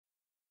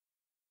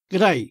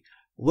G'day,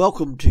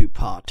 welcome to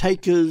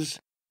Partakers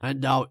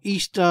and our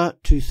Easter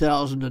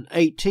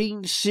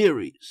 2018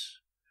 series,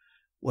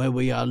 where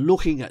we are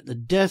looking at the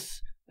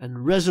death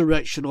and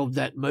resurrection of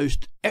that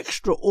most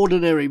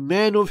extraordinary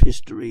man of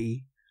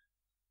history,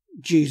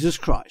 Jesus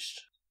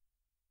Christ.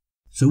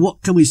 So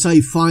what can we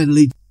say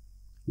finally?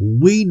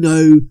 We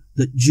know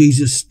that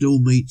Jesus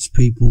still meets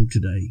people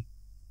today.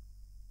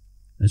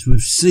 As we've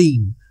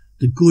seen,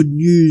 the good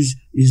news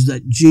is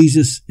that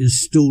Jesus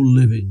is still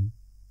living.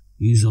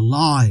 He is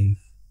alive.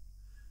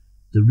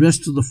 The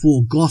rest of the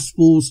four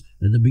Gospels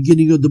and the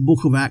beginning of the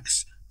book of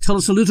Acts tell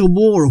us a little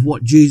more of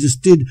what Jesus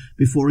did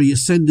before he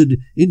ascended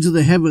into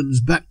the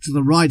heavens back to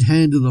the right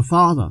hand of the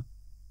Father.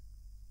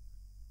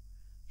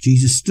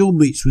 Jesus still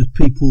meets with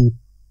people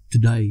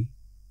today.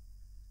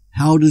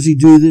 How does he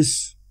do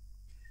this?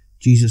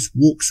 Jesus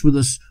walks with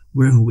us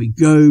wherever we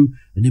go,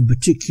 and in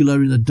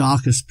particular in the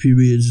darkest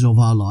periods of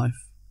our life.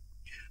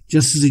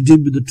 Just as he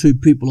did with the two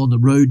people on the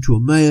road to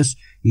Emmaus,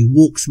 he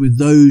walks with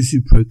those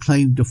who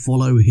proclaim to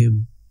follow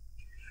him.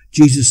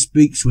 Jesus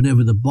speaks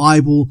whenever the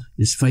Bible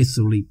is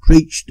faithfully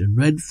preached and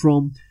read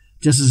from,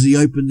 just as he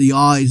opened the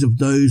eyes of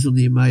those on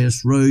the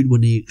Emmaus road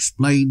when he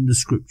explained the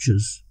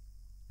scriptures.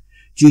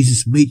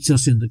 Jesus meets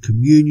us in the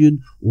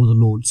communion or the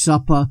Lord's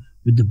Supper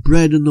with the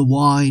bread and the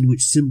wine,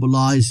 which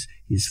symbolize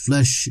his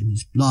flesh and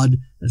his blood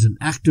as an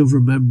act of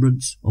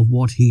remembrance of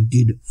what he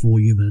did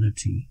for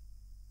humanity.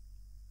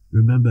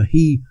 Remember,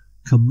 he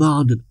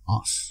commanded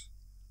us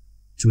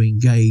to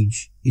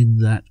engage in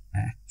that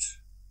act.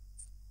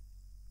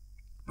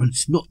 But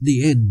it's not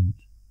the end.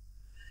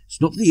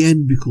 It's not the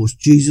end because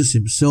Jesus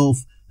himself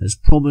has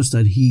promised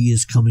that he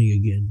is coming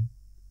again.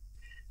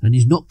 And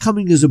he's not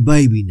coming as a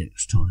baby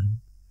next time.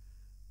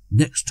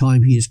 Next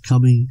time he is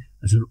coming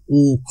as an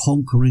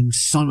all-conquering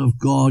Son of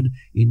God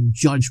in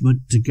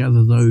judgment to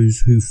gather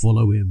those who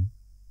follow him.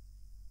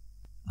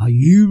 Are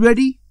you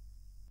ready?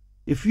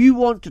 If you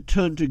want to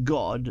turn to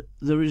God,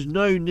 there is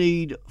no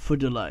need for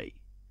delay.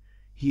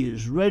 He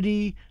is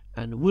ready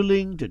and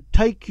willing to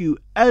take you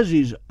as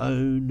his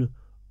own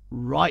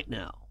right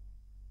now.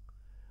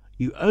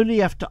 You only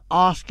have to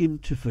ask him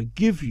to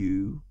forgive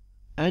you,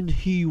 and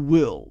he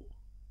will.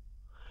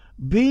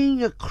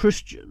 Being a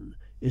Christian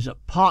is a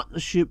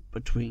partnership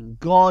between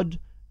God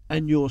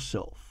and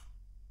yourself.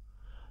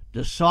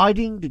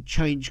 Deciding to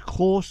change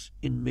course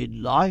in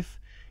midlife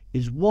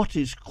is what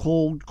is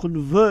called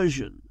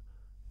conversion,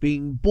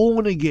 being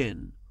born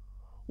again,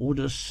 or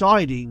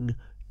deciding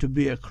to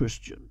be a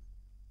Christian.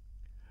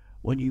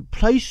 When you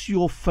place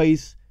your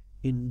faith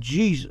in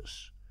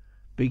Jesus,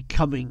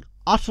 becoming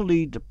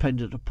utterly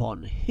dependent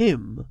upon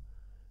him,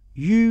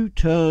 you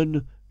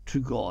turn to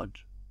God.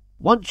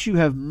 Once you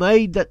have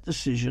made that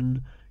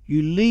decision,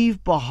 you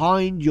leave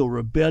behind your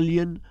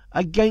rebellion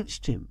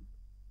against him.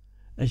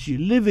 As you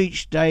live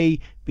each day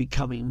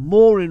becoming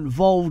more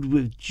involved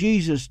with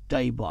Jesus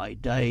day by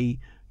day,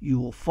 you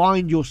will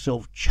find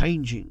yourself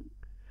changing.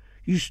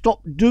 You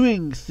stop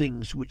doing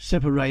things which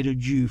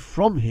separated you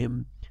from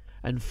him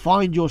and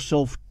find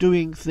yourself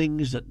doing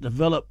things that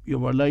develop your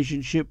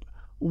relationship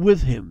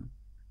with him.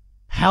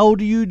 How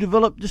do you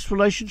develop this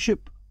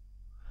relationship?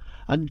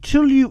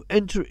 Until you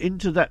enter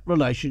into that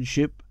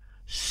relationship,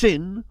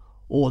 sin,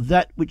 or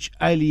that which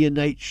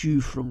alienates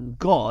you from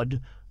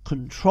God,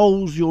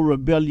 controls your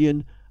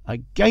rebellion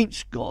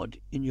against God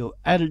in your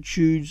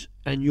attitudes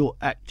and your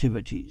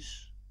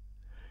activities.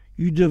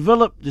 You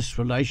develop this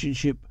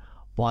relationship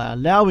by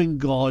allowing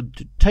God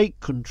to take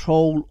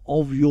control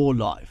of your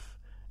life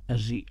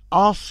as he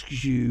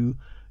asks you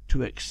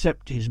to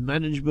accept his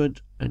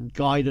management and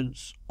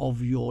guidance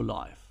of your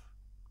life.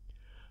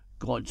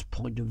 God's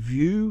point of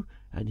view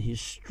and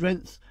his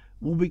strength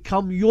will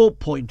become your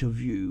point of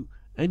view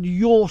and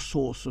your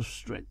source of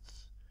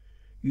strength.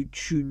 You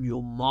tune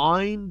your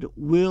mind,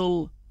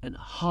 will, and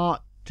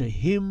heart to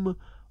him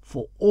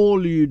for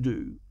all you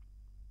do.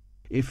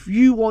 If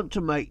you want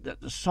to make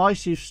that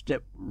decisive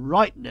step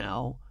right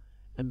now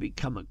and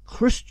become a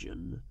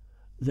Christian,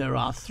 there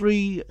are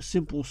 3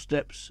 simple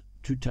steps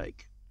to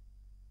take.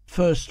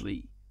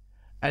 Firstly,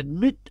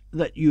 admit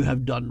that you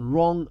have done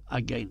wrong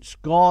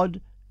against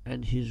God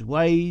and his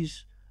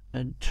ways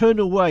and turn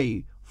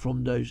away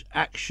from those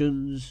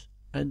actions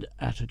and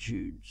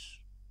attitudes.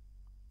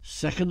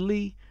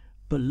 Secondly,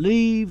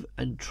 believe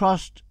and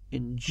trust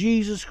in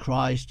Jesus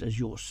Christ as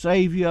your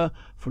Saviour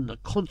from the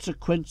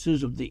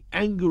consequences of the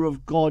anger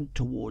of God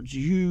towards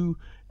you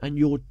and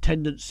your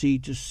tendency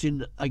to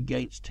sin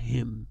against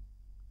him.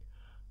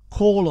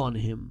 Call on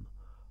him,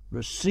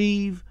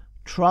 receive,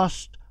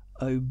 trust,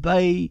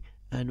 obey,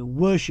 and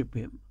worship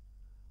him,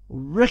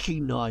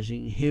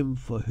 recognizing him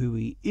for who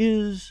he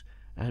is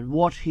and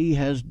what he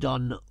has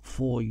done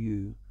for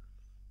you.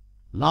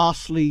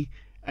 Lastly,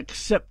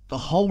 accept the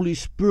Holy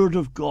Spirit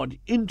of God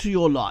into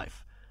your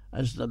life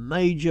as the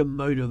major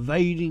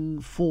motivating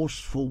force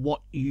for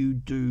what you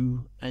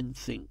do and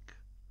think.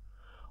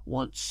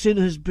 Once sin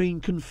has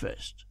been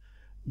confessed,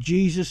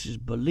 Jesus is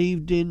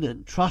believed in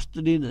and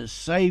trusted in as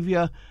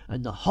Saviour,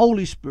 and the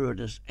Holy Spirit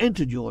has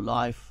entered your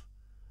life,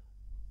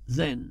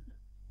 then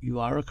you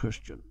are a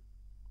Christian.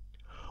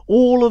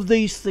 All of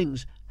these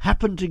things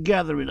happen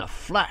together in a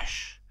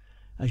flash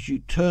as you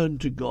turn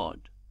to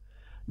God.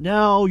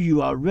 Now you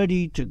are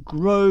ready to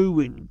grow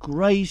in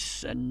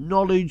grace and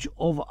knowledge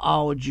of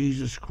our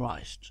Jesus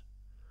Christ.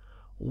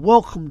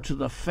 Welcome to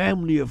the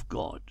family of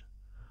God.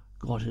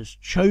 God has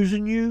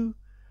chosen you,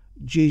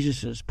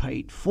 Jesus has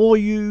paid for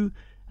you,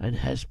 and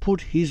has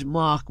put his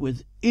mark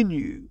within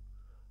you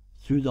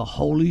through the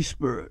Holy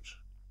Spirit.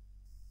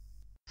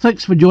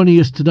 Thanks for joining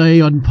us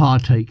today on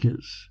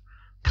Partakers.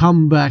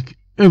 Come back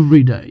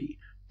every day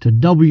to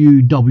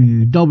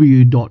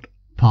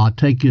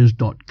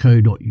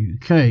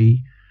www.partakers.co.uk,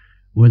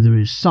 where there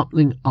is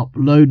something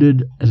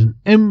uploaded as an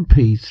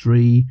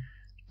MP3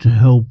 to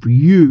help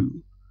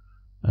you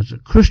as a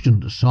Christian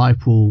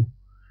disciple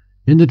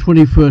in the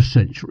 21st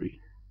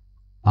century.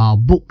 Our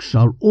books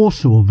are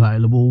also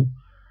available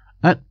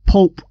at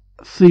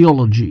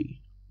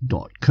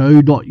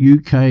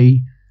pulptheology.co.uk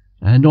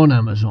and on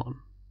Amazon.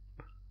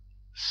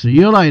 See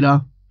you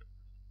later.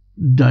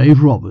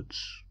 Dave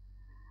Roberts.